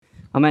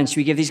Amen. Should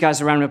we give these guys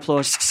a round of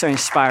applause? So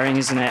inspiring,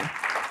 isn't it?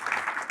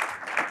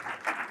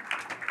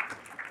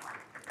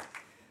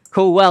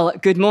 Cool. Well,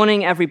 good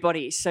morning,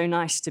 everybody. It's so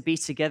nice to be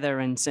together.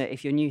 And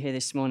if you're new here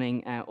this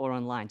morning or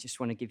online, just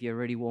want to give you a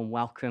really warm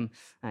welcome.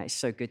 It's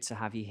so good to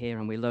have you here.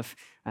 And we love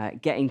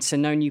getting to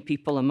know new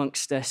people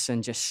amongst us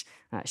and just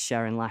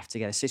sharing life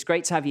together. So it's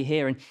great to have you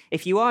here. And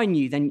if you are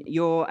new, then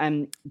you're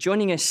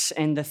joining us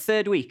in the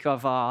third week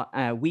of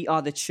our We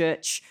Are the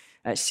Church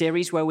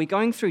series, where we're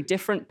going through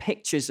different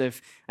pictures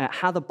of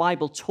how the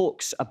Bible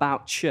talks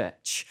about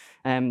church.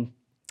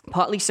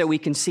 Partly so we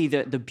can see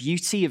the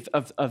beauty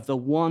of the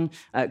one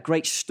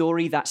great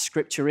story that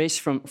Scripture is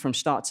from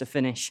start to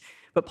finish,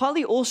 but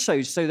partly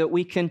also so that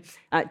we can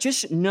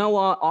just know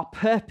our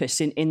purpose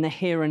in the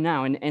here and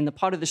now, and in the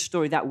part of the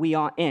story that we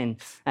are in,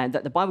 and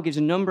that the Bible gives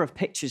a number of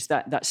pictures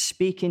that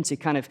speak into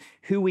kind of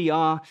who we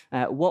are,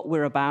 what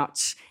we're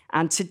about.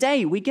 And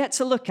today we get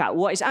to look at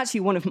what is actually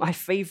one of my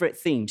favorite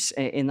themes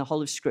in the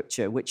whole of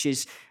Scripture, which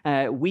is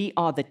we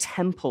are the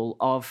temple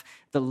of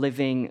the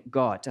living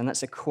God. And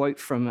that's a quote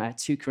from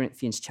 2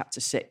 Corinthians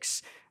chapter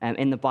 6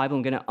 in the Bible.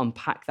 I'm going to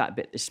unpack that a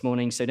bit this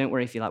morning, so don't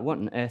worry if you're like, what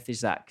on earth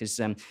is that? Because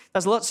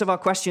there's lots of our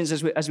questions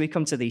as we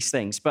come to these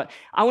things. But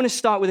I want to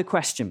start with a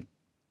question.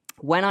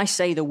 When I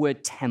say the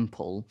word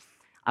temple,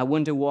 I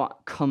wonder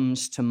what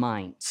comes to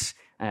mind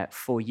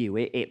for you.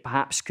 It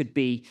perhaps could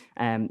be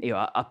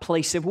a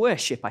place of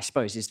worship, I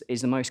suppose,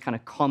 is the most kind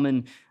of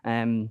common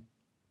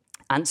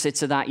answer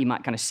to that. You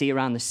might kind of see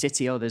around the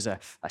city, there's a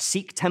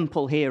Sikh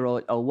temple here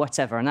or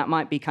whatever, and that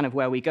might be kind of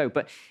where we go.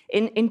 But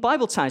in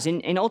Bible times,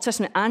 in Old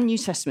Testament and New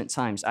Testament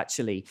times,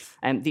 actually,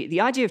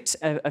 the idea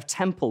of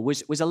temple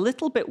was a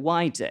little bit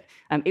wider.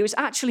 It was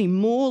actually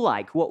more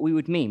like what we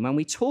would mean when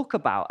we talk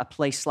about a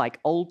place like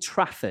Old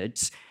Trafford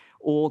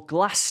or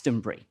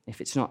Glastonbury,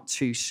 if it's not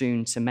too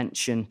soon to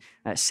mention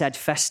said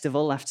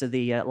festival after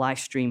the live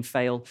stream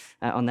fail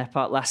on their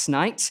part last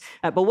night.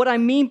 But what I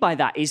mean by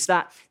that is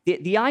that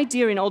the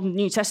idea in Old and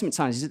New Testament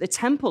times is that the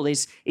temple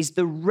is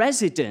the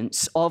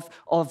residence of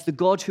the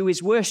God who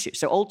is worshipped.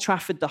 So Old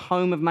Trafford, the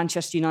home of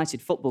Manchester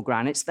United football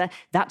ground,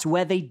 that's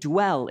where they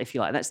dwell, if you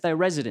like. That's their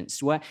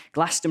residence. Where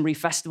Glastonbury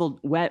Festival,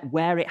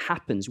 where it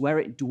happens, where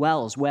it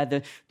dwells, where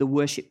the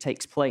worship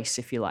takes place,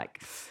 if you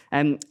like.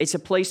 It's a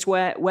place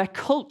where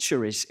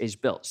culture is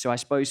built. So I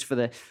suppose for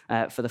the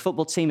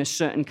football team, a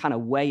certain kind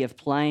of way of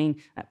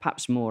playing,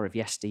 perhaps more of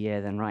yesteryear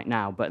than right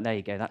now. But there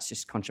you go. That's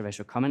just a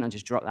controversial comment. I'll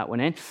just drop that one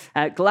in.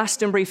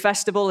 Glastonbury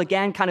Festival,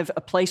 again, kind of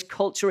a place,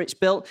 culture it's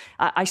built.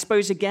 I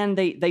suppose, again,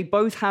 they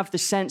both have the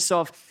sense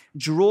of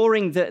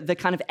drawing the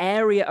kind of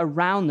area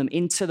around them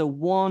into the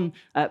one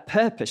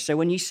purpose. So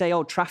when you say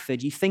Old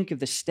Trafford, you think of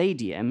the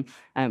stadium,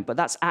 but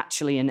that's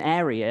actually an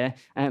area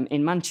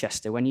in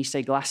Manchester. When you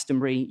say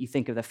Glastonbury, you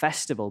think of the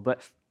festival,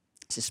 but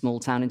it's a small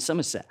town in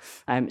Somerset.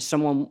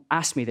 Someone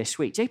asked me this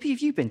week, JP, have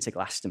you been to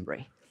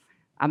Glastonbury?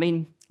 I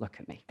mean, look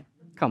at me.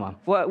 Come on,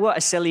 what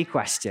a silly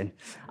question.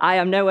 I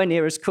am nowhere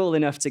near as cool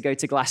enough to go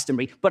to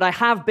Glastonbury, but I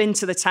have been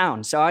to the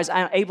town. So I was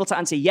able to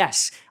answer,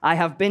 yes, I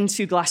have been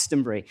to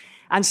Glastonbury.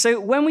 And so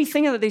when we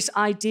think of this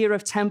idea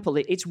of temple,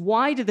 it's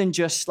wider than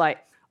just like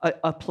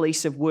a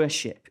place of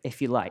worship,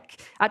 if you like.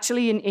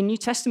 Actually, in New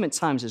Testament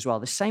times as well,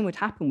 the same would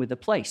happen with the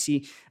place.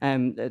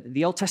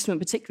 The Old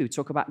Testament particularly would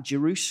talk about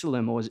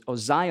Jerusalem or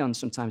Zion,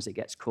 sometimes it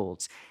gets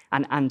called.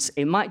 And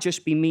it might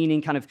just be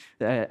meaning kind of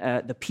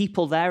the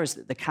people there as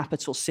the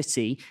capital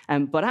city,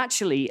 but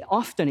actually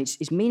often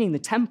it's meaning the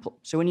temple.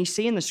 So when you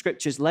see in the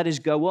scriptures, let us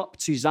go up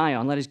to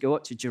Zion, let us go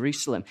up to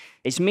Jerusalem,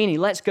 it's meaning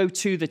let's go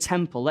to the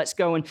temple, let's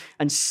go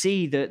and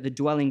see the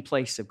dwelling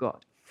place of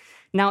God.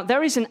 Now,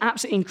 there is an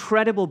absolutely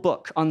incredible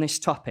book on this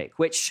topic,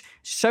 which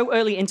so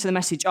early into the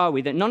message are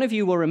we that none of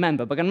you will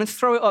remember, but I'm going to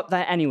throw it up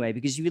there anyway,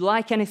 because if you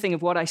like anything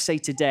of what I say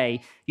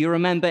today, you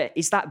remember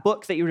it's that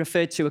book that you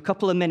referred to a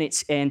couple of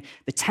minutes in,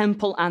 The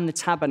Temple and the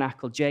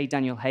Tabernacle, J.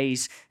 Daniel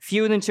Hayes,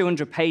 fewer than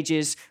 200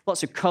 pages,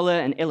 lots of color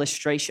and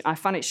illustration. I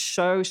find it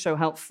so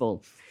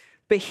helpful.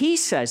 But he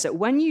says that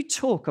when you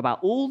talk about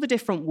all the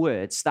different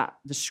words that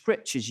the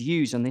scriptures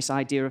use on this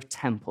idea of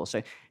temple,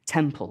 so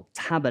temple,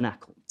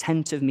 tabernacle,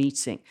 tent of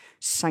meeting,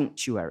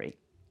 sanctuary,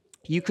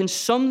 you can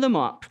sum them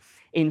up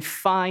in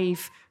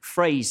 5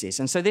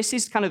 phrases. And so this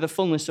is kind of the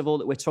fullness of all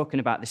that we're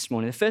talking about this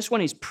morning. The first one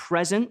is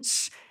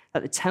presence,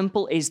 that the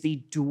temple is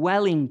the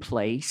dwelling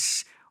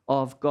place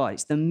of God.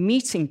 It's the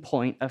meeting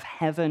point of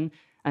heaven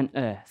and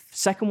earth.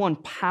 Second one,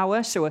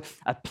 power, so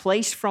a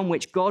place from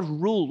which God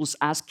rules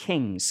as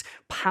kings.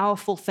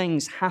 Powerful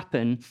things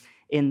happen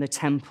in the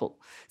temple.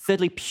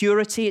 Thirdly,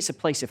 purity, it's a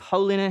place of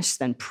holiness.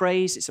 Then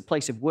praise, it's a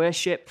place of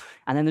worship.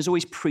 And then there's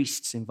always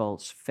priests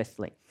involved,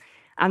 fifthly.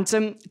 And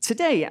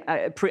today,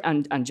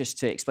 and just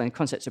to explain the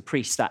concept of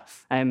priests, that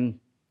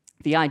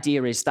the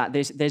idea is that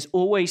there's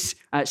always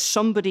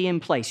somebody in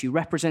place who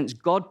represents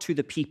God to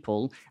the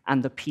people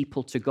and the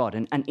people to God,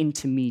 an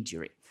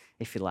intermediary,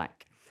 if you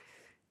like.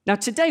 Now,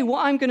 today,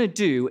 what I'm going to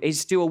do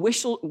is do a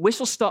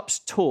whistle-stops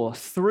tour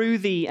through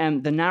the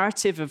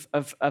narrative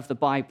of the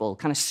Bible,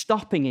 kind of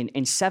stopping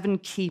in 7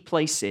 key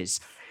places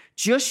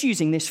just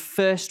using this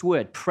first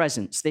word,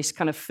 presence, this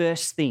kind of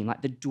first theme,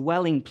 like the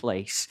dwelling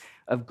place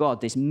of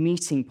God, this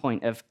meeting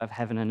point of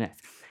heaven and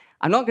earth.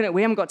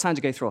 We haven't got time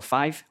to go through all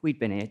 5. We'd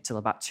been here till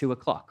about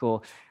 2:00,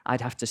 or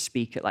I'd have to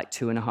speak at like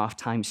 2.5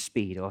 times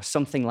speed or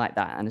something like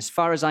that. And as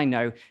far as I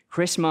know,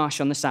 Chris Marsh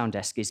on the sound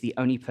desk is the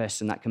only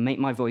person that can make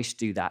my voice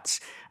do that,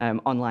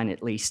 online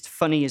at least,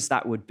 funny as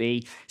that would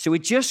be. So we're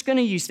just going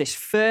to use this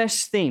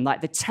first theme,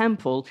 like the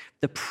temple,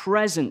 the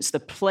presence, the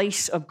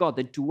place of God,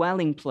 the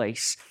dwelling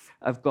place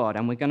of God.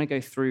 And we're going to go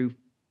through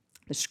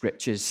the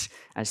scriptures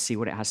and see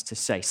what it has to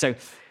say. So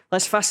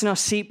let's fasten our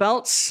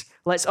seatbelts.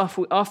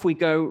 Off we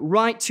go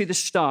right to the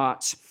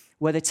start,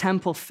 where the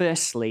temple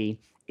firstly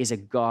is a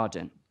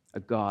garden, the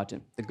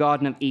Garden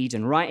of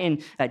Eden, right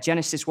in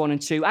Genesis 1 and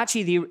 2.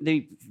 Actually,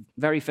 the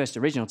very first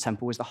original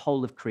temple was the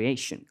whole of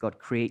creation. God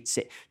creates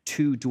it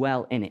to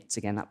dwell in it.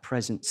 Again, that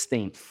presence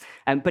theme.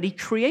 But he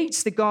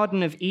creates the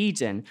Garden of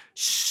Eden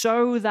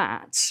so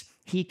that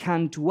he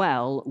can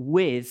dwell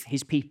with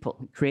his people.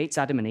 He creates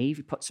Adam and Eve,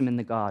 he puts them in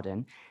the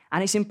garden.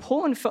 And it's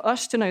important for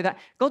us to know that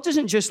God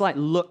doesn't just like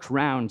look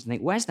around and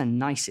think, where's the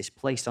nicest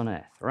place on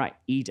earth? Right,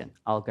 Eden,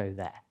 I'll go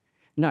there.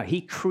 No,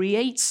 he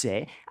creates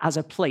it as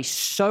a place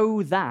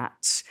so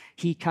that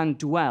he can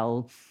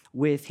dwell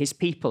with his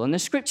people. And the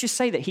scriptures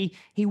say that he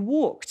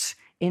walked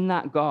in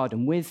that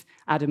garden with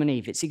Adam and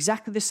Eve. It's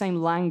exactly the same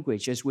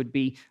language as would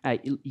be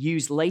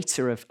used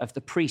later of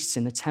the priests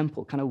in the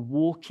temple, kind of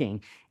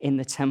walking in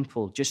the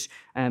temple, just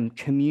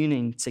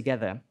communing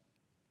together.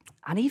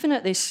 And even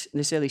at this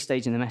early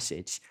stage in the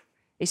message,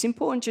 it's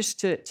important just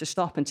to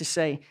stop and to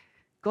say,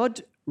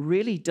 God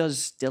really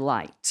does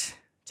delight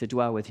to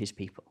dwell with his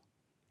people.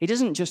 He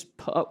doesn't just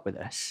put up with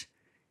us.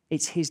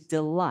 It's his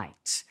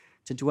delight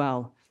to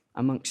dwell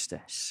amongst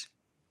us.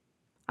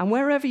 And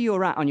wherever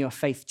you're at on your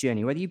faith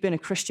journey, whether you've been a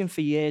Christian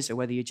for years or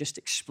whether you're just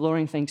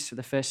exploring things for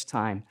the first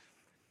time,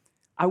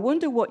 I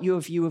wonder what your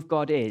view of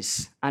God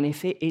is, and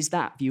if it is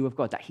that view of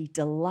God, that he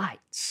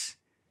delights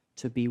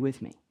to be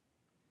with me.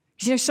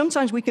 You know,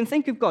 sometimes we can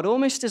think of God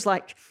almost as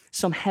like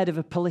some head of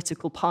a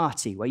political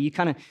party where you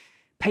kind of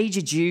paid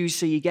your dues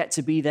so you get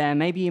to be there.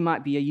 Maybe you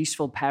might be a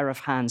useful pair of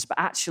hands, but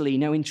actually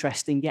no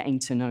interest in getting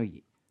to know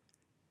you.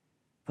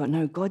 But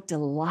no, God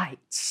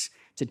delights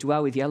to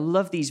dwell with you. I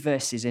love these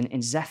verses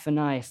in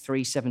Zephaniah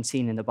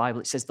 3:17 in the Bible.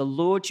 It says, the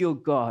Lord your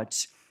God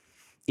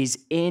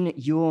is in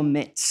your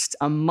midst,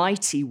 a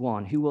mighty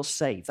one who will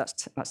save.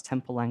 That's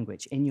temple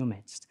language, in your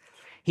midst.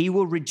 He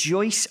will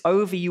rejoice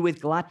over you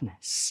with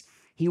gladness.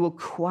 He will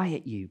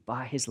quiet you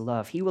by his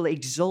love. He will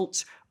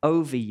exult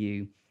over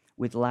you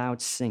with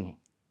loud singing.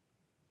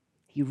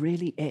 He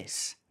really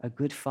is a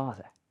good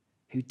father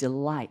who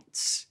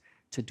delights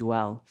to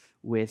dwell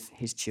with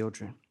his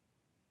children.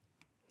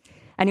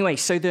 Anyway,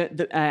 so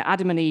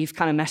Adam and Eve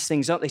kind of mess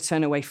things up. They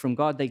turn away from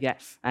God. They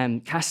get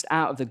cast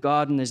out of the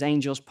garden. There's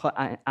angels put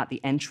at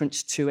the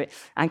entrance to it.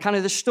 And kind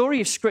of the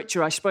story of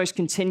Scripture, I suppose,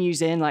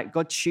 continues in, like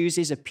God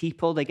chooses a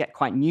people. They get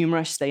quite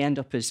numerous. They end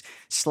up as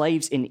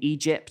slaves in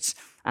Egypt.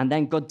 And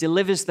then God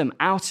delivers them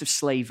out of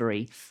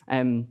slavery.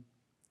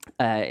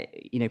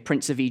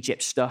 Prince of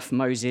Egypt stuff,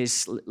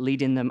 Moses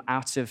leading them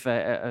out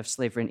of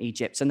slavery in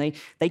Egypt. And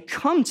they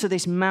come to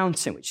this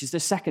mountain, which is the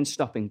second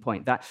stopping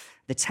point, that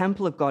the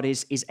temple of God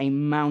is a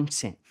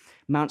mountain.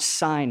 Mount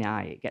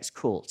Sinai, it gets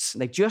called.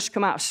 They've just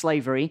come out of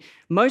slavery.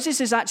 Moses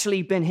has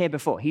actually been here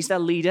before. He's their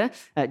leader.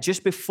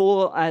 Just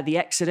before the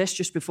Exodus,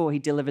 just before he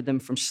delivered them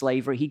from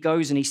slavery, he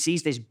goes and he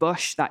sees this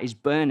bush that is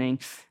burning.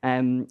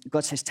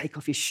 God says, take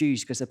off your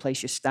shoes because the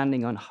place you're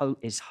standing on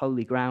is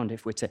holy ground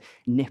if we're to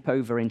nip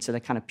over into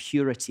the kind of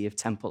purity of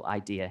temple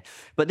idea.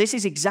 But this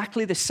is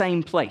exactly the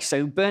same place.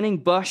 So burning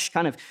bush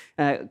kind of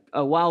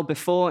a while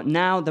before,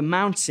 now the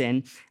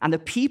mountain, and the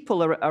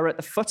people are at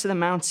the foot of the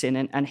mountain.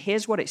 And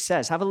here's what it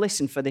says. Have a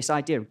listen for this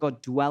idea of God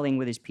dwelling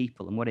with his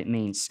people and what it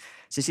means.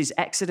 So this is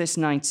Exodus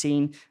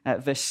 19,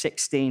 verse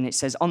 16. It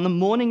says, on the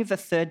morning of the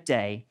third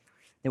day,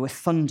 there were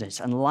thunders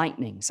and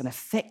lightnings and a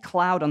thick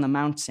cloud on the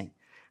mountain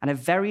and a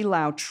very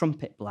loud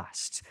trumpet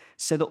blast,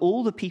 so that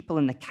all the people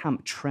in the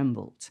camp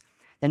trembled.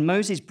 Then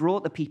Moses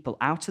brought the people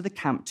out of the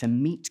camp to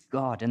meet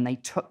God, and they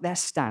took their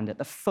stand at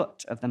the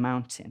foot of the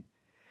mountain.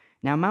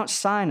 Now Mount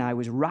Sinai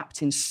was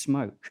wrapped in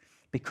smoke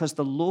because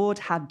the Lord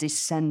had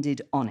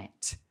descended on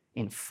it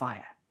in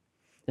fire.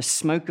 The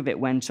smoke of it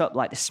went up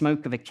like the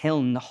smoke of a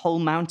kiln, and the whole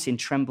mountain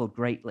trembled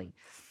greatly.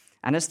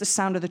 And as the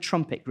sound of the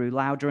trumpet grew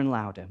louder and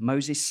louder,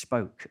 Moses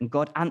spoke, and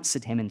God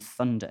answered him in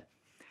thunder.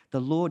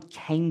 The Lord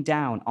came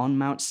down on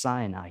Mount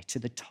Sinai to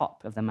the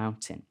top of the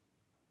mountain.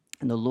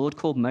 And the Lord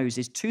called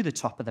Moses to the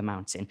top of the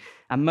mountain,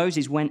 and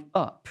Moses went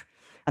up.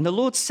 And the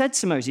Lord said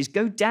to Moses,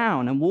 go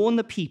down and warn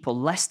the people,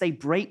 lest they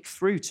break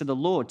through to the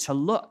Lord to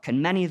look,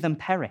 and many of them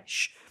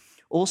perish.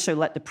 Also,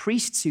 let the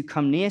priests who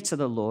come near to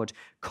the Lord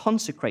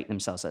consecrate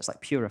themselves, that's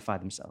like purify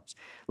themselves,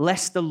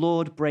 lest the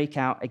Lord break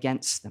out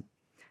against them.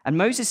 And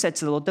Moses said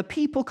to the Lord, the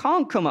people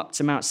can't come up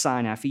to Mount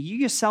Sinai, for you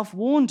yourself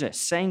warned us,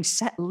 saying,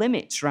 set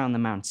limits around the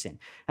mountain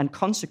and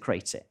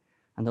consecrate it.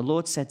 And the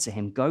Lord said to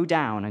him, go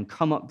down and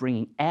come up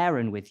bringing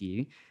Aaron with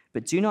you,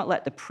 But do not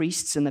let the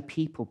priests and the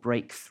people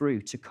break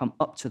through to come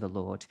up to the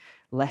Lord,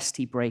 lest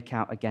he break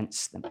out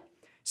against them.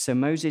 So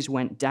Moses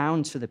went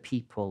down to the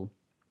people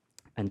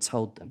and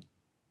told them.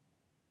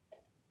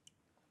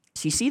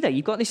 So you see there,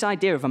 you've got this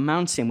idea of a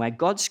mountain where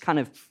God's kind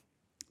of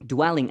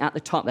dwelling at the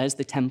top. There's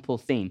the temple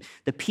theme.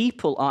 The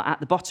people are at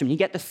the bottom. You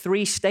get the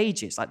three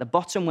stages, like the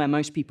bottom where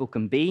most people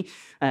can be.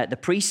 The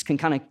priests can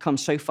kind of come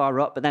so far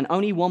up, but then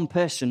only one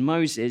person,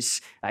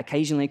 Moses,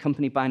 occasionally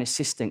accompanied by an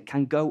assistant,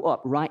 can go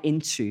up right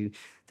into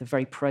the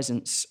very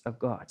presence of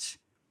God.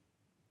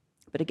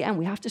 But again,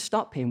 we have to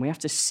stop here and we have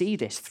to see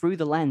this through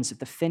the lens of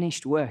the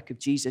finished work of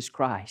Jesus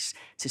Christ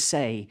to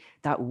say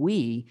that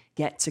we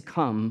get to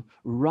come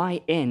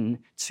right in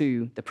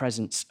to the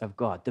presence of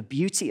God. The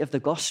beauty of the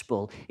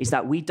gospel is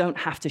that we don't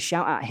have to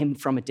shout at him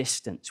from a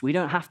distance. We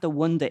don't have to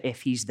wonder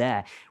if he's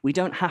there. We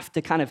don't have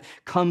to kind of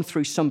come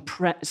through some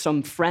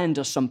friend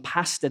or some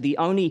pastor. The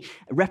only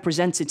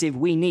representative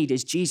we need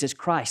is Jesus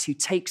Christ, who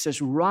takes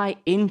us right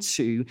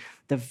into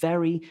the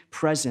very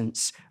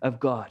presence of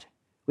God.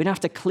 We don't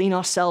have to clean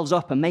ourselves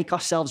up and make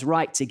ourselves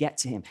right to get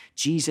to him.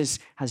 Jesus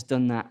has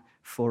done that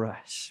for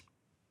us.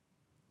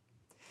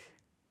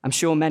 I'm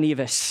sure many of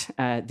us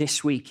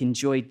this week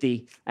enjoyed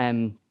the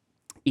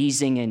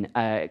easing in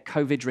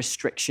COVID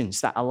restrictions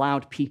that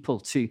allowed people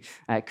to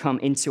come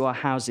into our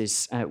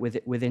houses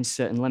within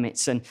certain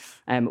limits.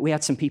 And we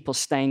had some people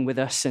staying with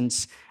us, and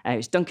it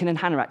was Duncan and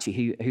Hannah,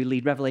 actually, who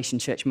lead Revelation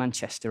Church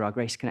Manchester, our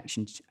Grace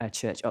Connection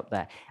church up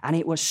there. And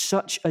it was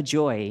such a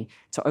joy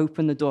to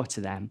open the door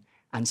to them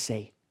and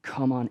say,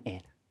 come on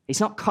in.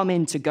 It's not come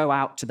in to go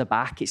out to the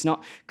back. It's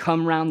not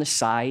come round the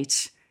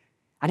sides.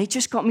 And it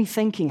just got me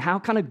thinking how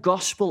kind of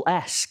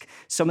gospel-esque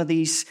some of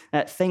these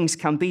things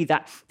can be,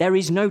 that there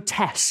is no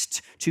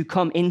test to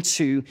come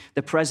into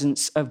the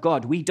presence of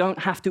God. We don't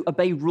have to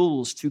obey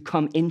rules to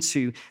come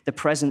into the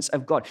presence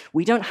of God.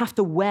 We don't have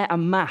to wear a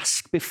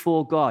mask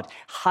before God,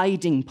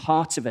 hiding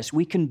part of us.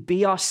 We can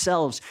be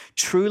ourselves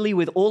truly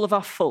with all of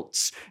our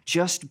faults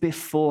just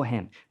before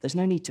him. There's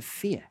no need to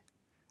fear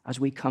as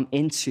we come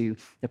into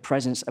the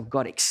presence of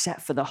God,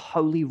 except for the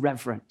holy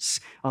reverence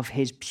of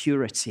his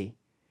purity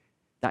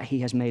that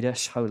he has made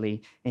us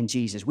holy in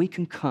Jesus. We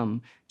can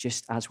come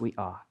just as we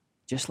are,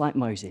 just like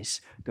Moses,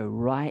 go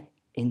right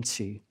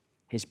into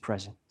his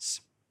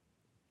presence.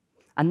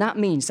 And that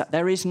means that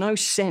there is no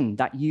sin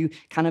that you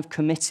kind of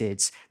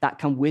committed that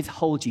can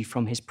withhold you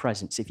from his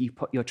presence if you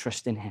put your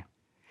trust in him.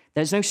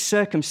 There's no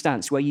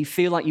circumstance where you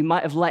feel like you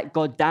might have let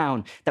God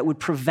down that would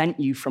prevent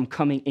you from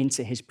coming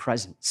into his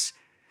presence.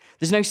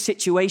 There's no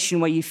situation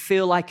where you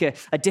feel like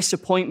a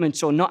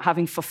disappointment or not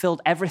having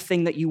fulfilled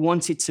everything that you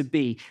wanted to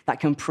be that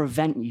can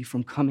prevent you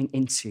from coming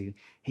into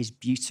his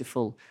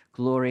beautiful,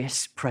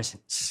 glorious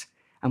presence.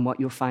 And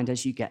what you'll find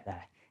as you get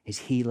there is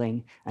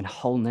healing and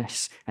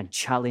wholeness and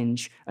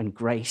challenge and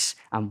grace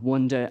and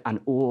wonder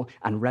and awe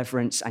and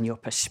reverence, and your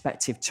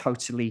perspective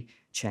totally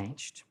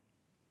changed.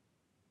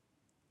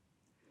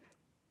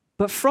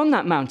 But from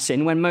that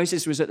mountain, when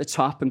Moses was at the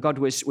top and God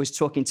was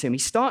talking to him, he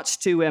starts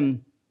to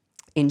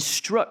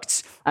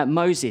instructs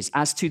Moses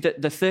as to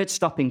the third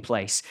stopping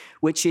place,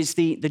 which is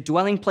the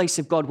dwelling place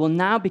of God will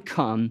now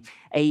become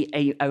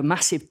a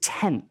massive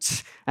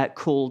tent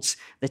called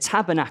the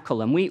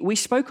Tabernacle. And we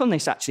spoke on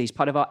this actually as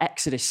part of our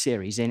Exodus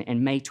series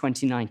in May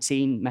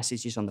 2019,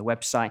 messages on the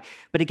website.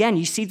 But again,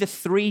 you see the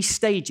three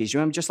stages. You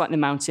remember, just like the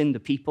mountain, the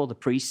people, the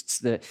priests,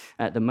 the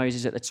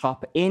Moses at the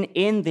top,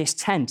 in this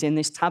tent, in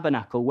this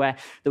tabernacle, where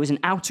there was an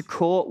outer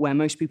court where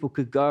most people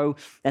could go.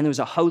 Then there was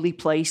a holy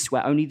place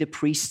where only the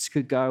priests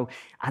could go.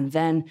 And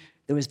then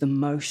there was the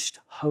most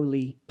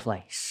holy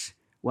place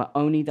where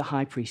only the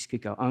high priest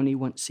could go, only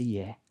once a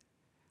year,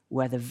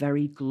 where the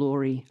very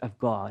glory of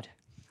God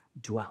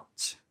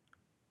dwelt.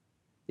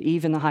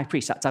 Even the high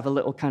priest had to have a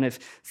little kind of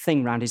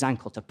thing around his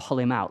ankle to pull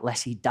him out,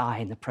 lest he die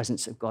in the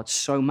presence of God.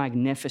 So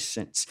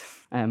magnificent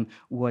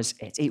was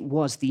it. It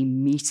was the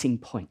meeting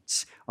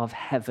point of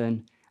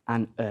heaven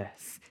and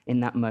earth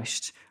in that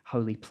most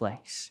holy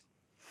place.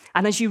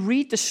 And as you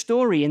read the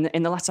story in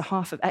the latter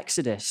half of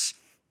Exodus,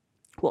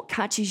 what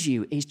catches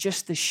you is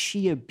just the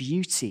sheer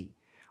beauty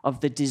of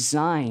the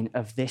design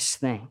of this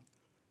thing.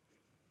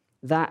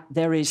 That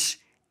there is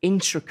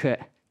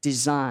intricate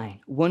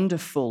design,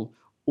 wonderful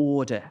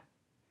order.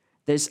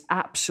 There's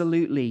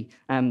absolutely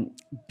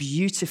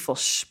beautiful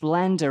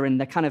splendor in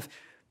the kind of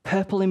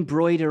purple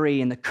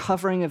embroidery and the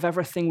covering of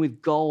everything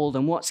with gold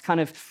and what's kind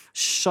of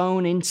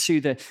sewn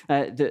into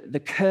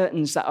the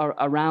curtains that are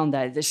around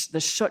there.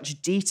 There's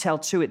such detail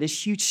to it.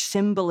 There's huge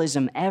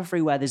symbolism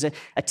everywhere. There's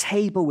a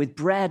table with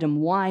bread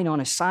and wine on,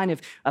 a sign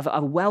of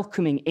a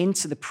welcoming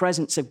into the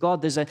presence of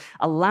God. There's a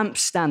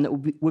lampstand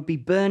that would be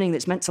burning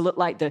that's meant to look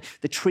like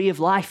the tree of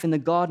life in the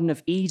Garden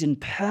of Eden,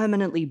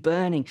 permanently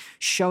burning,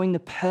 showing the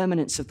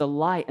permanence of the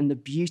light and the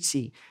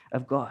beauty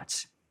of God.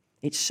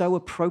 It's so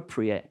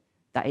appropriate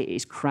that it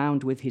is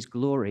crowned with his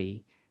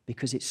glory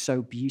because it's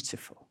so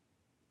beautiful.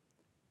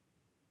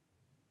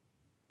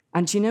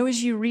 And you know,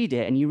 as you read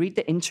it and you read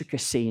the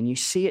intricacy and you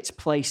see its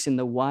place in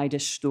the wider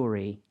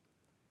story,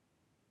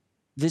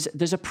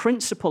 There's a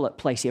principle at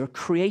place here, a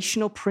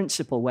creational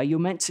principle where you're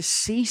meant to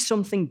see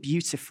something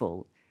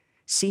beautiful,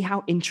 see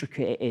how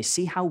intricate it is,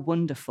 see how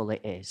wonderful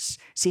it is,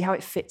 see how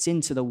it fits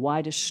into the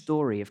wider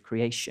story of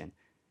creation.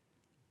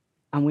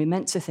 And we're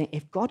meant to think,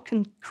 if God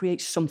can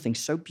create something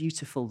so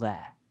beautiful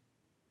there,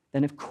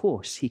 then of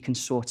course he can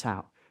sort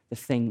out the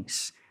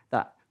things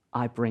that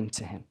I bring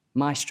to him,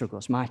 my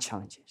struggles, my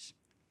challenges.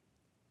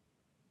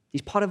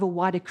 He's part of a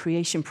wider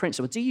creation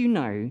principle. Do you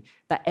know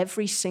that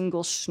every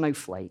single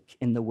snowflake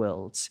in the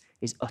world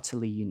is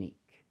utterly unique?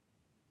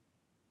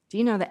 Do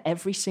you know that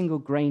every single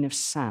grain of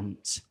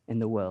sand in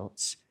the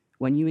world,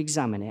 when you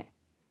examine it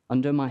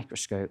under a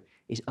microscope,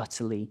 is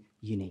utterly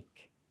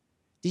unique?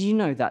 Do you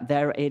know that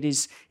it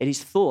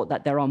is thought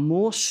that there are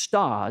more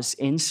stars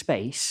in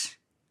space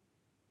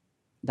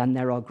than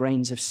there are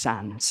grains of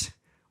sand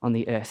on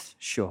the earth's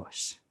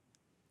shores?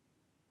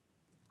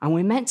 And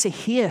we're meant to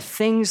hear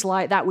things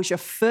like that, which are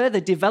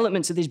further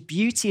developments of this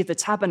beauty of the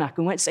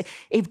tabernacle. And we're meant to say,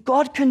 if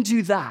God can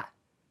do that,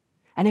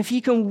 and if he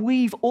can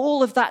weave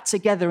all of that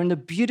together in the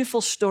beautiful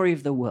story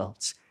of the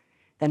world,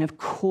 then of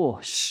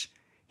course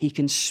he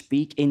can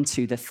speak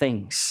into the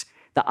things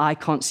that I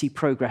can't see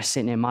progress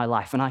in my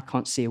life and I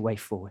can't see a way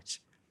forward.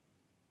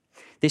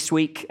 This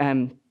week,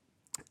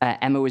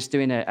 Emma was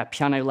doing a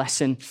piano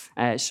lesson.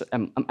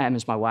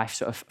 Emma's my wife,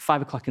 sort of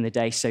 5 o'clock in the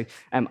day. So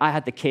I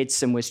had the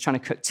kids and was trying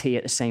to cook tea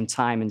at the same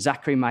time. And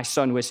Zachary, my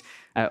son, was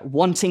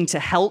wanting to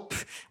help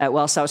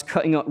whilst I was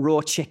cutting up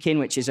raw chicken,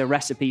 which is a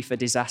recipe for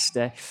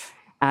disaster.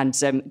 And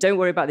don't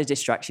worry about the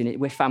distraction.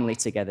 We're family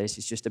together. This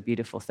is just a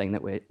beautiful thing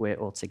that we're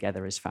all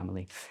together as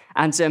family.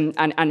 And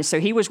so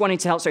he was wanting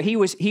to help. So he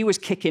was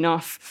kicking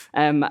off,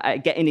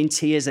 getting in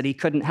tears that he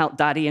couldn't help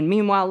Daddy. And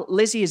meanwhile,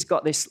 Lizzie has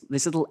got this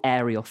little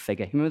Ariel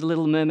figure. You remember the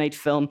Little Mermaid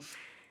film?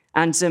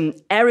 And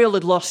Ariel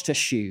had lost her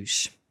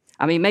shoes.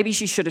 I mean, maybe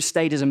she should have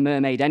stayed as a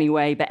mermaid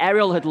anyway, but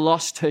Ariel had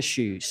lost her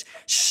shoes.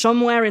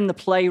 Somewhere in the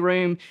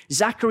playroom,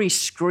 Zachary's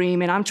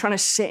screaming. I'm trying to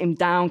sit him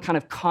down, kind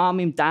of calm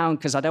him down,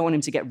 because I don't want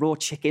him to get raw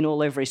chicken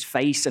all over his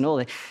face and all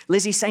that.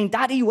 Lizzie's saying,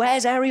 Daddy,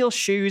 where's Ariel's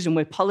shoes? And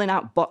we're pulling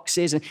out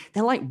boxes, and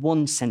they're like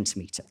 1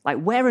 centimeter.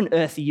 Like, where on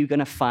earth are you going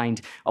to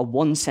find a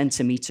 1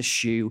 centimeter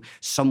shoe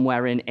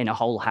somewhere in a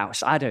whole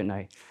house? I don't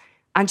know.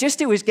 And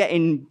just it was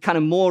getting kind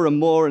of more and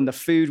more, and the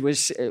food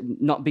was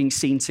not being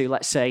seen to,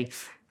 let's say.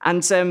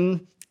 And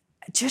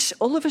just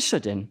all of a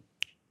sudden,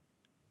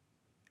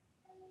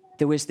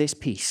 there was this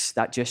peace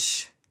that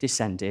just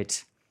descended.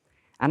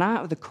 And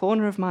out of the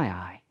corner of my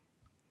eye,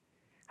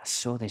 I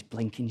saw this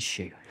blinking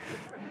shoe.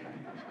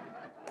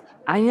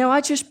 And,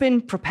 I'd just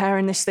been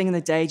preparing this thing in the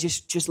day,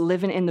 just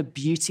living in the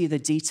beauty of the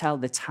detail,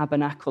 the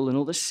tabernacle and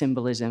all the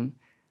symbolism.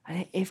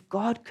 And if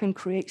God can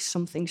create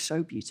something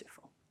so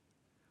beautiful,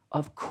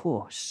 of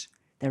course,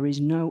 there is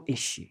no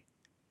issue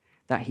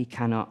that he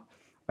cannot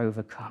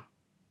overcome.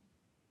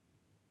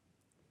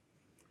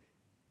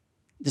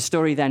 The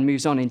story then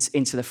moves on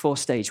into the fourth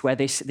stage, where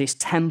this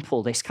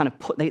temple, this kind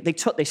of they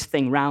took this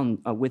thing round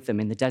with them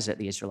in the desert,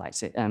 the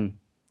Israelites,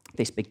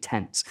 this big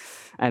tent.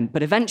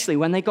 But eventually,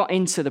 when they got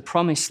into the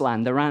promised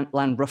land, the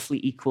land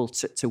roughly equal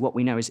to what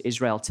we know as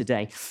Israel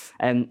today,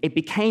 it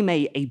became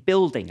a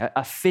building,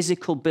 a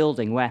physical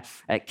building where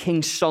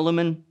King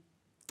Solomon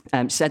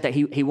said that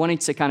he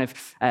wanted to kind of,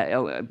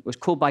 was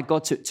called by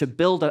God to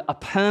build a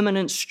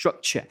permanent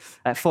structure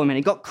for him. And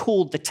it got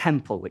called the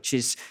temple, which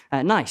is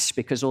nice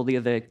because all the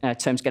other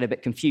terms get a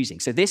bit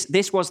confusing. So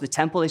this was the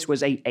temple. This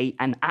was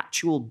an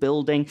actual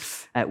building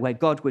where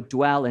God would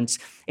dwell. And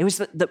it was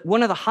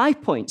one of the high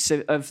points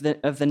of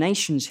the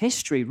nation's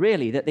history,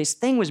 really, that this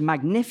thing was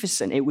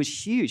magnificent. It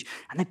was huge.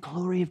 And the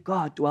glory of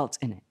God dwelt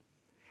in it.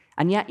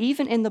 And yet,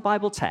 even in the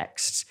Bible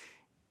texts,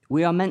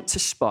 we are meant to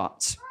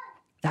spot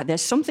that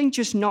there's something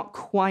just not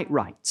quite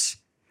right.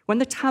 When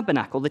the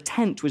tabernacle, the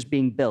tent, was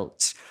being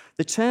built,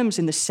 the terms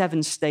in the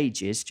 7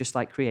 stages, just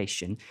like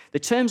creation, the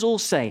terms all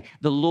say,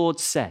 the Lord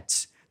said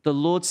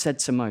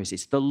to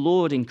Moses, the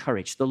Lord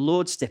encouraged, the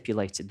Lord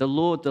stipulated, the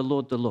Lord, the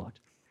Lord, the Lord.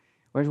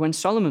 Whereas when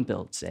Solomon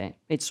builds it,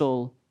 it's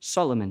all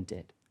Solomon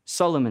did,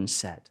 Solomon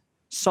said,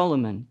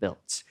 Solomon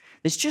built.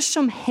 There's just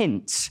some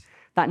hints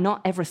that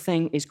not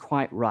everything is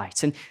quite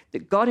right, and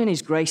that God in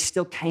his grace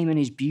still came in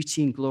his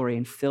beauty and glory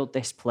and filled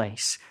this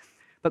place.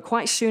 But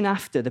quite soon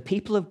after, the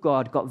people of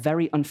God got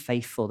very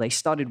unfaithful. They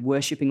started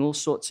worshiping all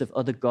sorts of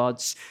other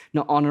gods,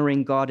 not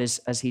honoring God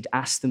as he'd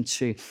asked them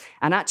to.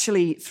 And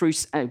actually,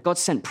 God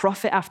sent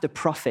prophet after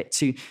prophet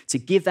to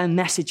give them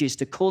messages,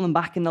 to call them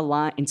back into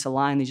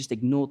line. They just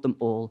ignored them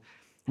all.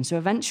 And so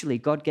eventually,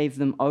 God gave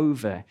them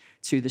over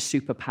to the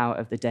superpower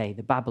of the day,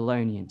 the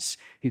Babylonians,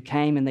 who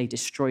came and they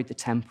destroyed the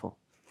temple.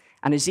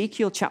 And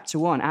Ezekiel chapter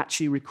 1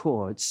 actually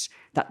records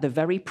that the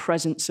very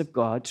presence of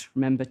God,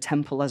 remember,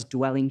 temple as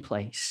dwelling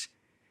place,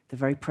 the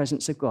very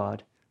presence of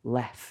God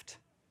left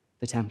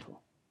the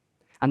temple.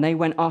 And they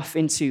went off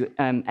into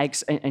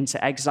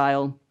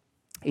exile,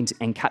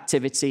 in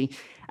captivity.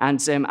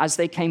 And as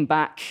they came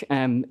back,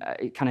 kind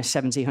of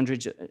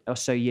 1700 or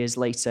so years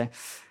later,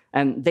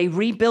 they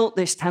rebuilt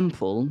this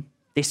temple,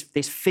 this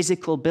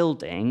physical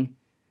building,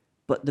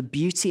 but the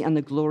beauty and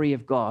the glory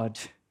of God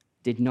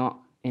did not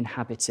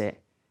inhabit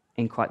it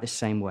in quite the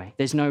same way.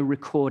 There's no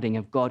recording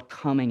of God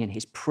coming in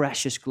his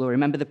precious glory.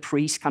 Remember the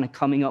priest kind of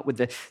coming up with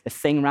the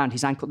thing around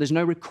his ankle? There's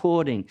no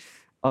recording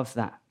of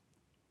that.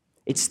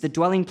 It's the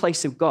dwelling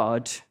place of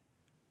God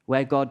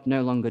where God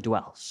no longer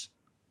dwells.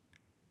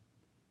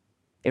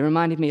 It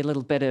reminded me a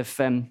little bit of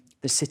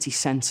the city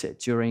centre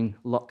during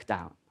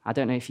lockdown. I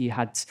don't know if you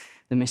had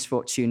the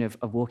misfortune of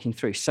walking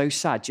through. So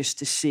sad just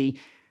to see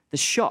the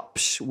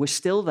shops were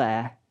still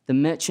there. The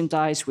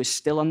merchandise was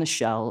still on the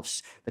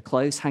shelves, the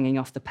clothes hanging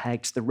off the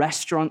pegs. The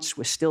restaurants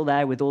were still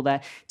there with all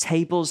their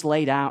tables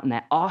laid out and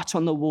their art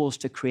on the walls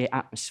to create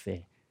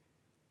atmosphere.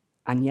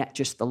 And yet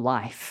just the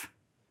life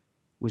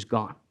was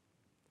gone.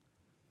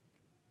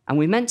 And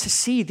we're meant to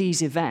see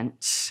these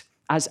events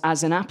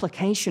as an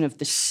application of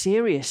the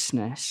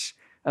seriousness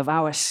of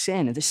our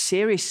sin, of the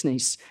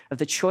seriousness of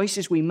the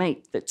choices we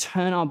make that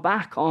turn our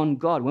back on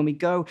God when we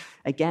go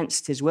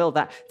against his will,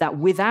 that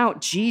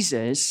without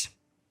Jesus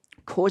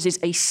causes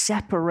a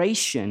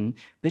separation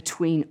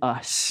between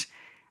us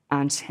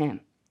and him.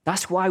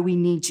 That's why we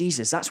need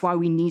Jesus. That's why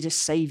we need a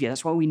savior.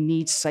 That's why we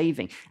need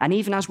saving. And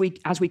even as we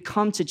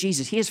come to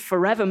Jesus, he has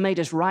forever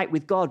made us right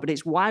with God, but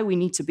it's why we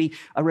need to be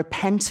a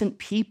repentant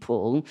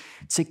people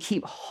to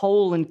keep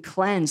whole and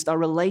cleansed our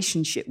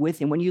relationship with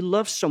him. When you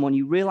love someone,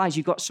 you realize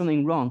you got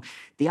something wrong.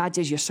 The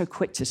idea is you're so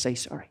quick to say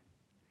sorry.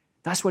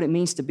 That's what it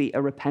means to be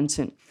a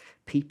repentant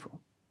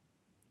people.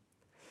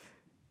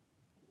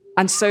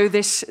 And so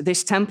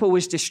this temple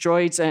was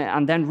destroyed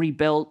and then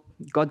rebuilt.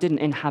 God didn't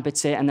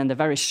inhabit it. And then the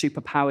various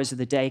superpowers of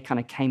the day kind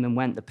of came and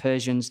went, the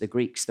Persians, the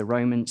Greeks, the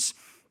Romans.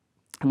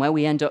 And where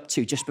we end up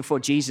to just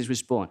before Jesus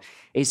was born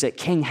is that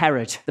King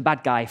Herod, the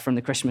bad guy from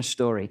the Christmas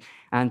story.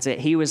 And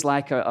he was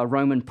like a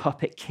Roman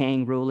puppet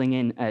king ruling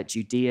in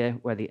Judea,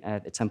 where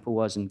the temple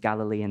was, in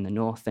Galilee in the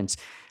north.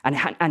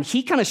 And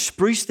he kind of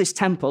spruced this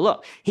temple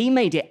up. He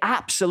made it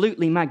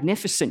absolutely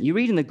magnificent. You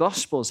read in the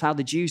Gospels how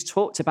the Jews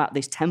talked about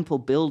this temple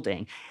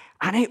building,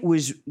 and it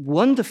was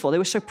wonderful. They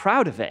were so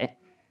proud of it.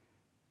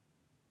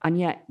 And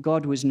yet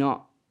God was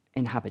not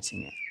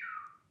inhabiting it.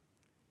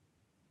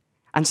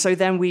 And so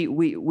then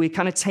we're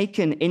kind of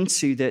taken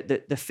into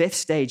the fifth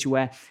stage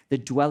where the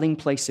dwelling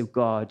place of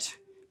God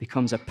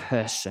becomes a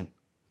person,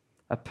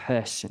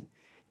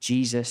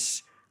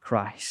 Jesus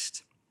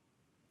Christ.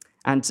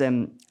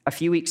 And a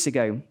few weeks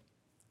ago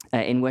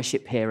in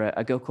worship here,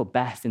 a girl called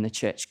Beth in the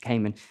church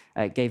came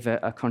and gave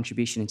a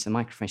contribution into the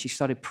microphone. She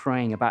started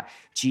praying about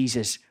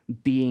Jesus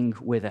being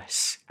with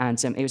us.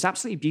 And it was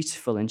absolutely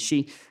beautiful. And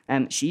she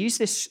used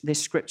this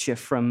scripture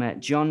from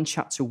John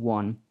chapter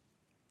 1,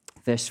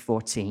 verse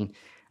 14.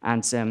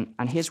 And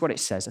here's what it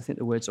says. I think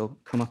the words will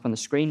come up on the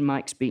screen.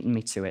 Mike's beaten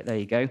me to it. There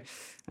you go.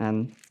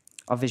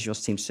 Our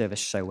visuals team serve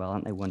us so well,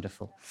 aren't they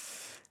wonderful?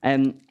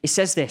 It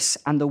says this,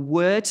 and the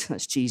word,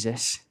 that's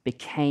Jesus,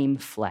 became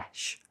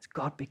flesh.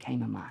 God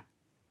became a man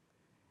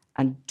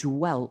and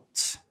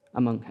dwelt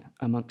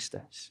amongst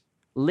us.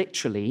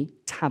 Literally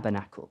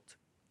tabernacled,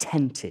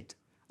 tented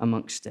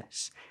amongst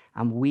us.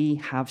 And we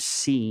have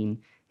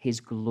seen his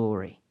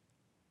glory.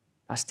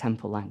 That's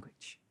temple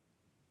language.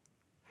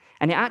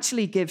 And it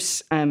actually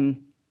gives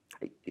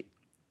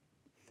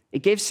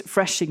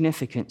fresh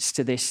significance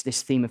to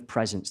this theme of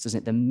presence,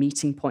 doesn't it? The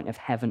meeting point of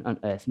heaven and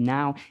earth,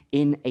 now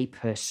in a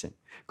person.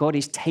 God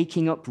is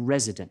taking up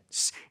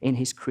residence in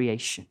his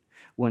creation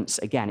once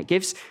again. It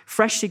gives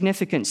fresh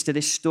significance to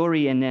this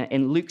story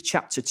in Luke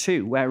chapter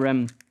 2, where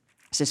I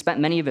suspect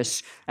many of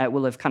us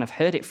will have kind of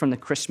heard it from the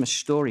Christmas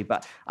story,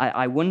 but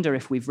I wonder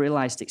if we've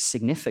realized its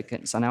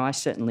significance. I know I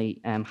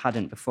certainly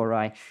hadn't before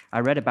I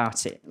read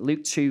about it.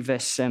 Luke 2,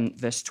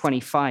 verse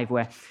 25,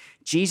 where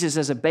Jesus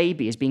as a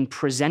baby is being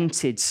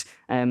presented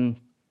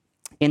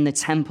in the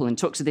temple, and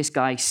talks to this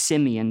guy,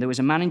 Simeon. There was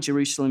a man in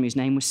Jerusalem whose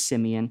name was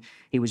Simeon.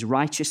 He was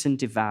righteous and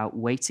devout,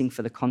 waiting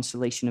for the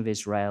consolation of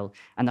Israel,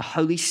 and the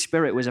Holy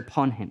Spirit was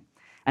upon him.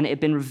 And it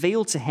had been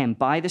revealed to him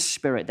by the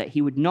Spirit that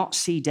he would not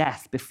see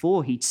death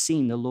before he'd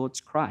seen the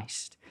Lord's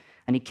Christ.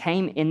 And he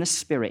came in the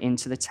Spirit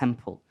into the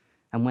temple.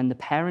 And when the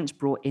parents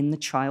brought in the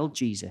child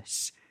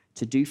Jesus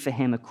to do for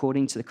him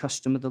according to the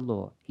custom of the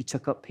law, he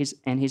took up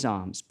in his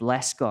arms,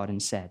 blessed God,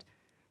 and said,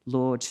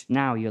 Lord,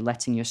 now you're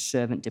letting your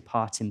servant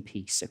depart in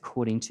peace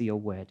according to your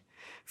word.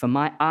 For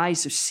my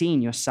eyes have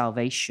seen your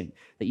salvation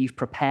that you've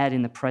prepared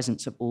in the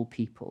presence of all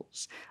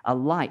peoples, a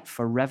light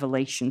for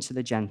revelation to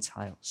the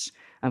Gentiles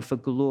and for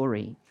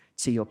glory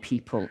to your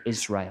people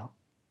Israel.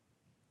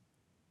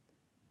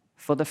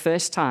 For the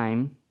first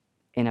time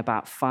in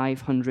about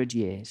 500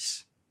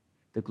 years,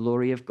 the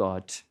glory of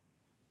God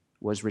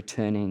was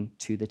returning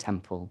to the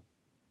temple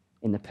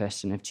in the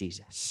person of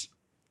Jesus.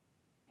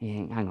 You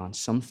think, hang on,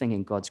 something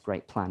in God's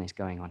great plan is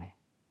going on here.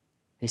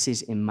 This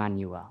is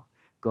Emmanuel,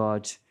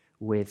 God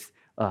with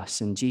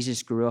us. And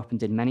Jesus grew up and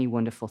did many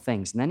wonderful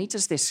things. And then he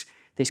does this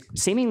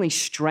seemingly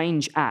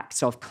strange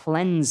act of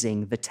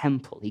cleansing the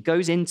temple. He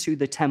goes into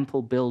the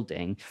temple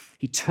building.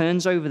 He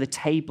turns over the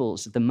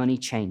tables of the money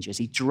changers.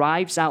 He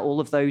drives out all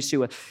of those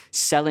who are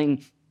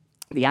selling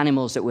the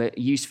animals that were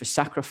used for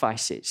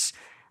sacrifices.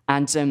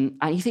 And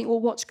you think,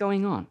 well, what's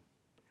going on?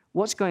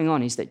 what's going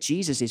on is that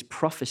Jesus is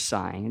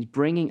prophesying and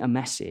bringing a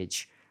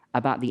message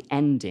about the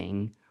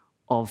ending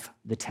of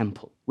the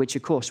temple, which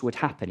of course would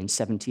happen in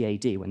 70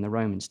 AD when the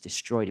Romans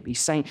destroyed it. But he's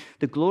saying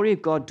the glory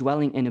of God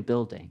dwelling in a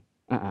building,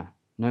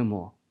 no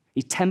more.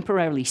 He's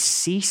temporarily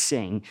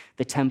ceasing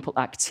the temple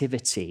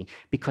activity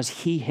because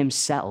he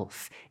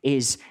himself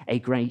is a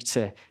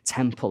greater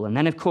temple. And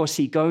then, of course,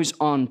 he goes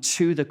on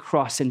to the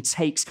cross and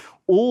takes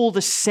all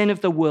the sin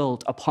of the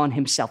world upon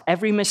himself.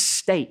 Every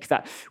mistake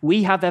that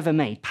we have ever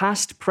made,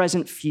 past,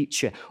 present,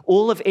 future,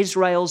 all of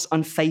Israel's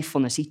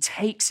unfaithfulness, he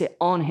takes it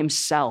on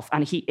himself.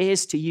 And he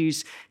is, to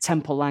use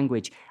temple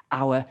language,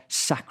 our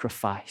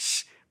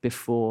sacrifice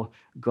before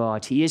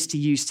God. He is, to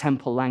use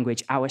temple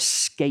language, our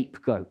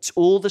scapegoat.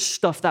 All the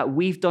stuff that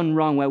we've done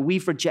wrong, where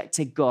we've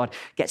rejected God,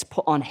 gets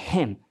put on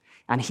him,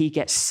 and he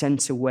gets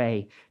sent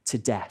away to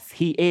death.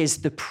 He is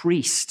the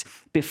priest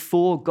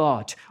before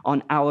God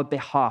on our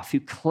behalf, who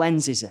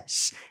cleanses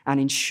us and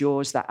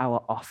ensures that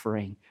our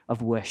offering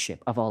of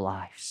worship of our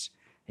lives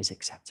is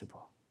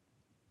acceptable.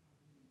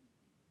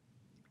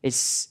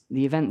 It's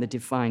the event that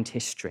defined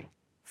history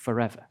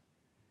forever.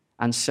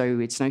 And so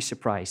it's no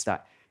surprise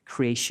that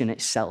creation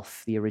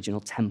itself, the original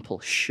temple,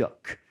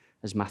 shook,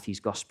 as Matthew's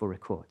gospel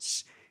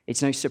records.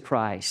 It's no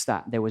surprise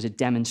that there was a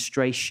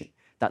demonstration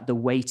that the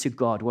way to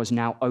God was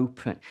now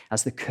open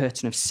as the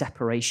curtain of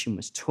separation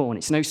was torn.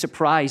 It's no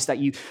surprise that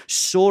you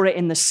saw it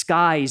in the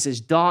skies as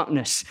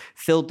darkness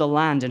filled the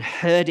land, and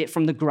heard it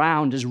from the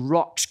ground as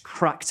rocks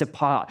cracked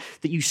apart,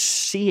 that you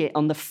see it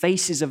on the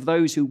faces of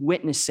those who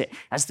witness it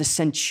as the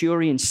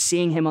centurion,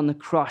 seeing him on the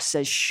cross,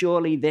 says,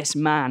 surely this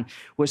man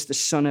was the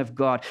Son of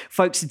God.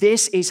 Folks,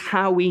 this is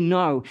how we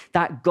know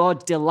that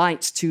God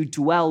delights to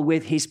dwell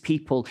with his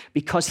people,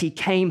 because he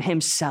came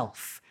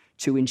himself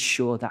to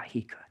ensure that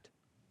he could.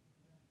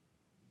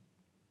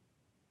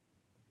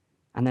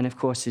 And then, of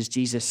course, as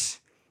Jesus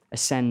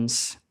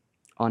ascends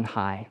on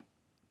high,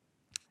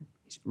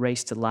 he's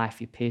raised to life,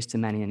 he appears to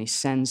many, and he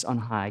ascends on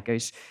high,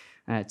 goes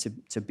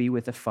to be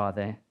with the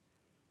Father.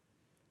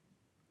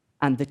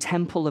 And the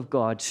temple of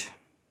God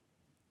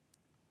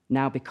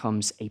now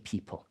becomes a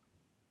people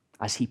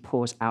as he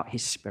pours out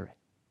his Spirit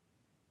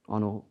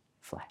on all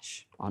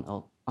flesh, on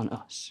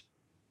us.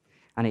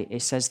 And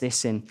it says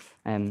this in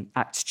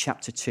Acts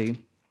chapter 2.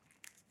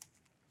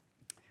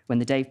 When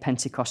the day of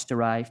Pentecost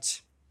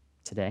arrived,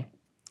 today,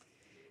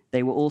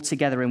 they were all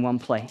together in one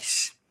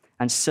place,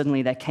 and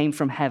suddenly there came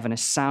from heaven a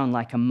sound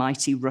like a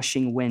mighty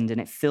rushing wind,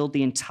 and it filled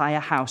the entire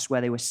house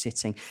where they were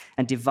sitting,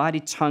 and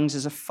divided tongues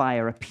as a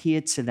fire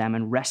appeared to them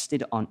and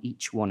rested on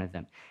each one of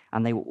them.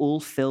 And they were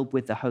all filled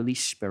with the Holy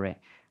Spirit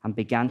and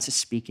began to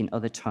speak in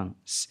other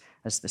tongues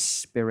as the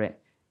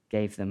Spirit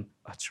gave them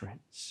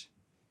utterance.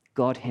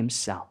 God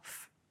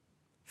himself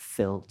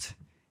filled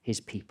his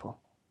people.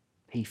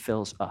 He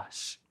fills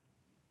us.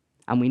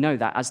 And we know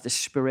that as the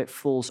Spirit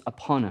falls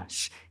upon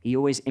us, he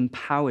always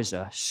empowers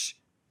us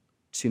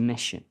to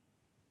mission.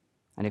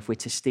 And if we're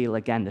to steal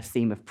again the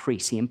theme of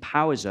priests, he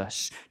empowers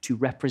us to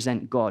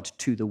represent God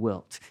to the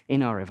world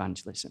in our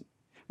evangelism,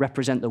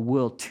 represent the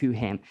world to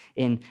him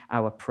in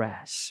our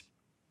prayers.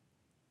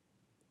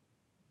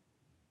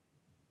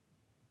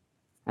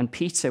 And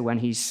Peter, when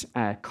he's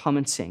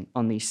commenting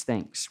on these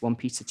things, 1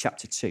 Peter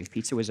chapter 2,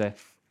 Peter was a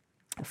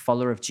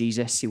follower of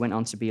Jesus. He went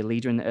on to be a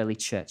leader in the early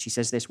church. He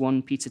says this,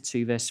 1 Peter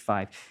 2, verse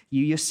 5,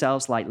 you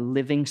yourselves, like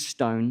living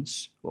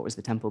stones, what was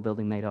the temple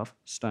building made of?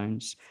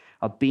 Stones,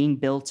 are being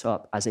built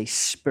up as a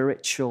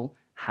spiritual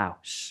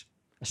house,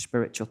 a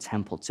spiritual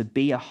temple, to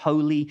be a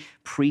holy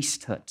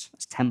priesthood,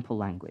 that's temple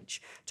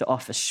language, to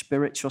offer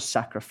spiritual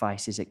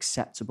sacrifices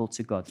acceptable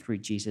to God through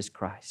Jesus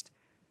Christ.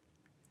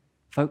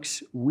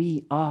 Folks,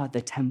 we are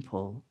the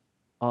temple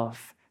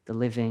of the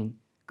living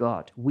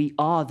God. We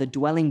are the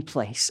dwelling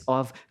place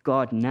of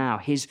God now,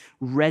 his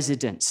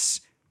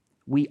residence.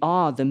 We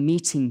are the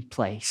meeting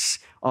place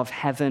of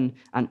heaven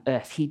and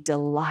earth. He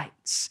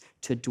delights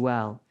to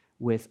dwell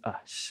with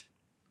us.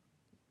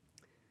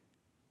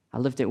 I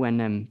loved it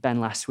when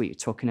Ben last week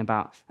was talking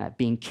about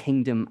being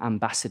kingdom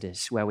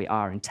ambassadors where we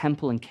are. And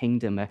temple and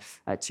kingdom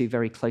are two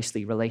very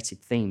closely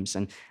related themes.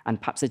 And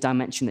perhaps the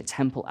dimension that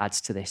temple adds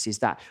to this is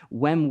that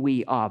when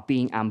we are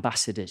being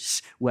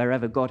ambassadors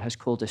wherever God has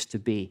called us to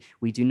be,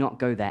 we do not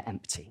go there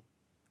empty.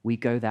 We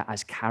go there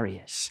as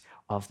carriers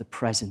of the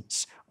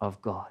presence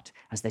of God,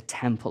 as the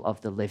temple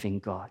of the living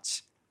God.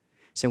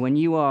 So when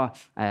you are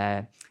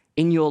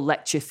in your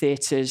lecture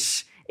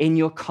theatres, in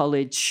your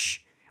college,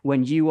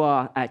 when you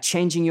are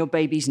changing your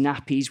baby's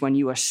nappies, when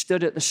you are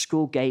stood at the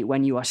school gate,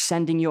 when you are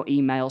sending your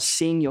emails,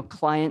 seeing your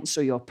clients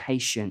or your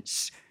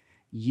patients,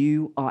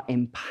 you are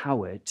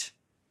empowered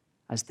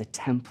as the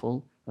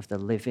temple of the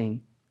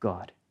living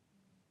God.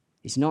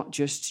 It's not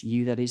just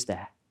you that is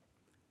there,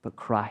 but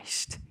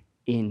Christ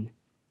in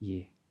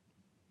you.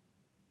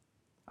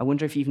 I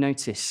wonder if you've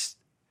noticed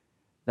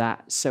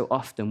that so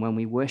often when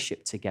we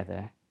worship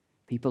together,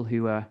 people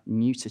who are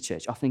new to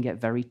church often get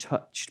very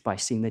touched by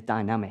seeing the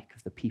dynamic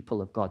of the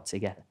people of God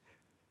together,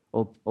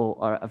 or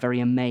are very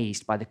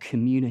amazed by the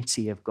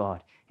community of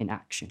God in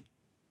action.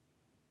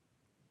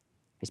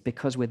 It's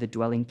because we're the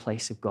dwelling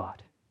place of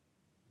God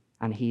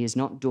and he is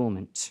not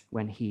dormant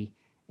when he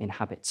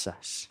inhabits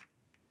us.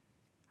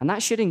 And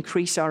that should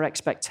increase our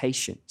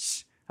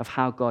expectations of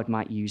how God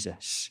might use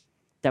us.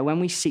 That when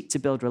we seek to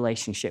build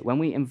relationship, when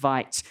we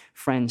invite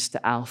friends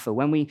to Alpha,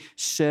 when we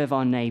serve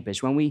our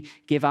neighbors, when we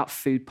give out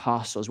food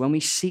parcels, when we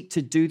seek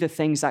to do the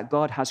things that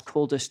God has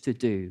called us to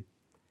do,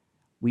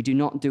 we do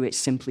not do it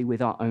simply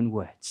with our own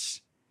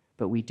words,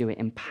 but we do it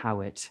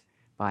empowered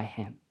by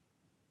him.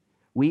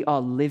 We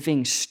are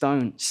living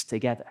stones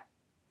together.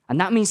 And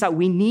that means that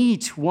we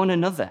need one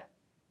another.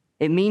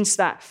 It means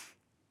that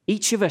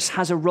each of us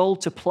has a role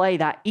to play,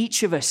 that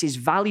each of us is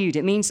valued.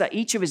 It means that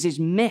each of us is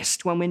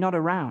missed when we're not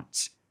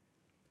around.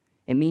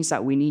 It means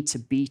that we need to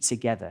be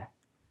together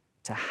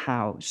to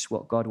house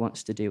what God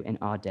wants to do in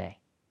our day.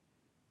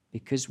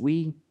 Because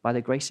we, by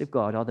the grace of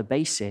God, are the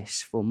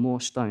basis for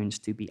more stones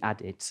to be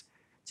added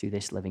to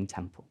this living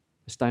temple.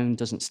 The stone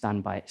doesn't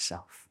stand by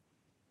itself.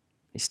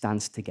 It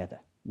stands together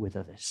with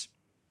others.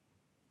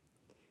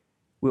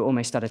 We're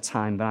almost out of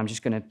time, but I'm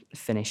just going to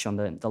finish on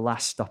the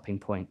last stopping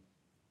point,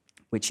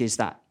 which is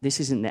that this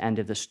isn't the end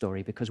of the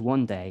story, because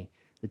one day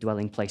the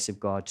dwelling place of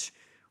God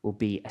will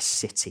be a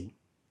city.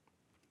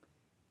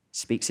 It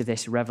speaks of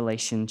this,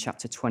 Revelation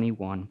chapter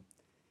 21.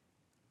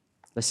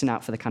 Listen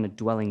out for the kind of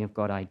dwelling of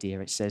God idea.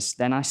 It says,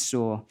 "Then I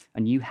saw a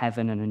new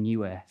heaven and a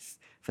new earth,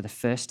 for the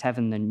first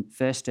heaven and the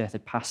first earth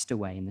had passed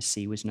away, and the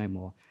sea was no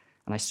more.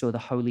 And I saw the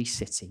holy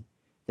city,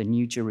 the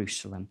new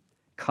Jerusalem,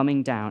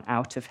 coming down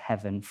out of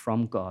heaven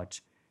from God,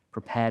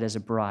 prepared as a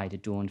bride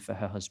adorned for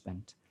her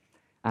husband.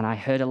 And I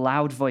heard a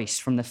loud voice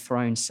from the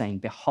throne saying,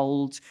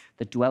 'Behold,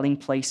 the dwelling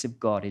place of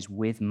God is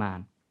with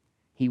man.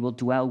 He will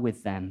dwell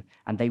with them,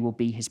 and they will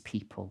be his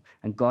people,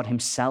 and God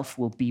himself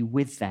will be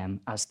with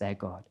them as their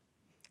God.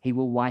 He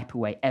will wipe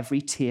away every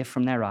tear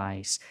from their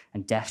eyes,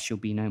 and death shall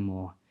be no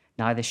more.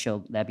 Neither shall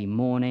there be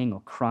mourning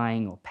or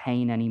crying or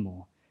pain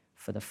anymore,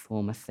 for the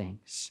former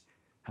things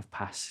have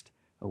passed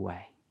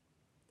away.'"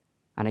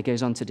 And it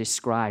goes on to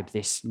describe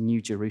this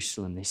new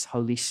Jerusalem, this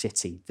holy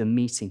city, the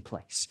meeting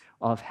place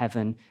of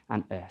heaven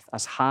and earth,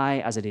 as high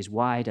as it is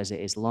wide, as it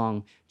is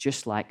long,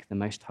 just like the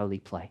most holy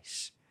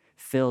place,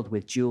 filled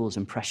with jewels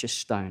and precious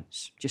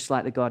stones, just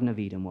like the Garden of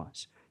Eden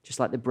was, just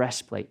like the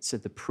breastplates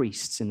of the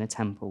priests in the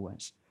temple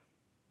was.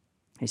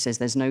 It says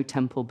there's no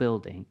temple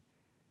building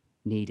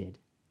needed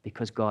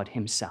because God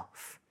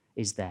himself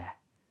is there,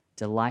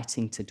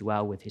 delighting to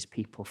dwell with his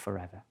people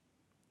forever.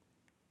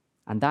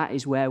 And that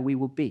is where we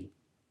will be,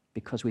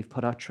 because we've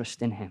put our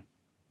trust in him.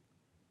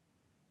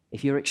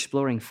 If you're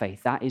exploring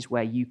faith, that is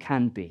where you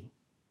can be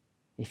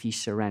if you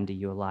surrender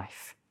your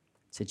life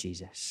to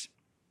Jesus.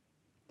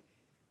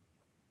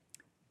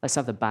 Let's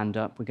have the band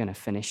up. We're going to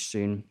finish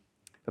soon.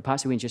 But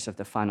perhaps we can just have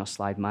the final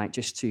slide, Mike,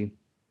 just to,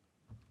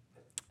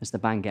 as the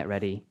band get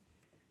ready,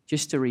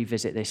 just to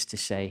revisit this to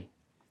say,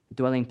 the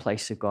dwelling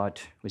place of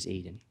God was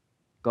Eden,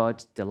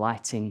 God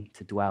delighting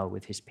to dwell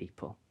with his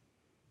people.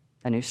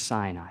 Then it was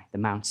Sinai, the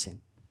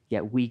mountain,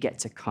 yet we get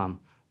to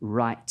come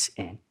right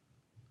in.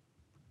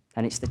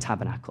 And it's the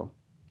tabernacle,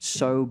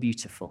 so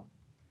beautiful.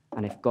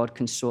 And if God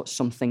can sort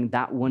something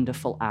that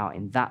wonderful out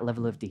in that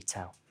level of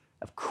detail,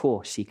 of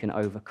course he can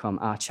overcome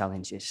our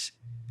challenges.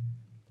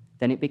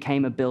 Then it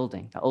became a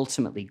building that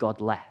ultimately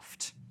God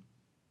left,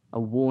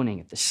 a warning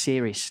of the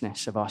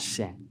seriousness of our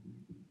sin.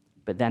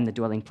 But then the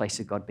dwelling place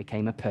of God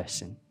became a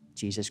person,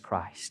 Jesus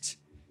Christ,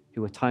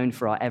 who atoned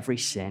for our every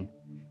sin,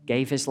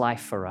 gave his life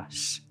for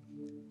us,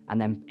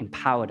 and then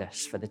empowered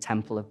us for the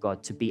temple of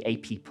God to be a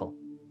people,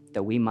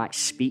 that we might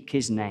speak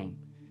his name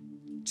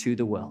to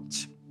the world,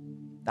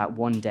 that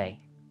one day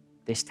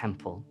this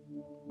temple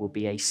will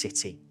be a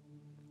city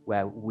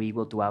where we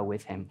will dwell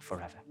with him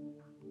forever.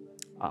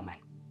 Amen.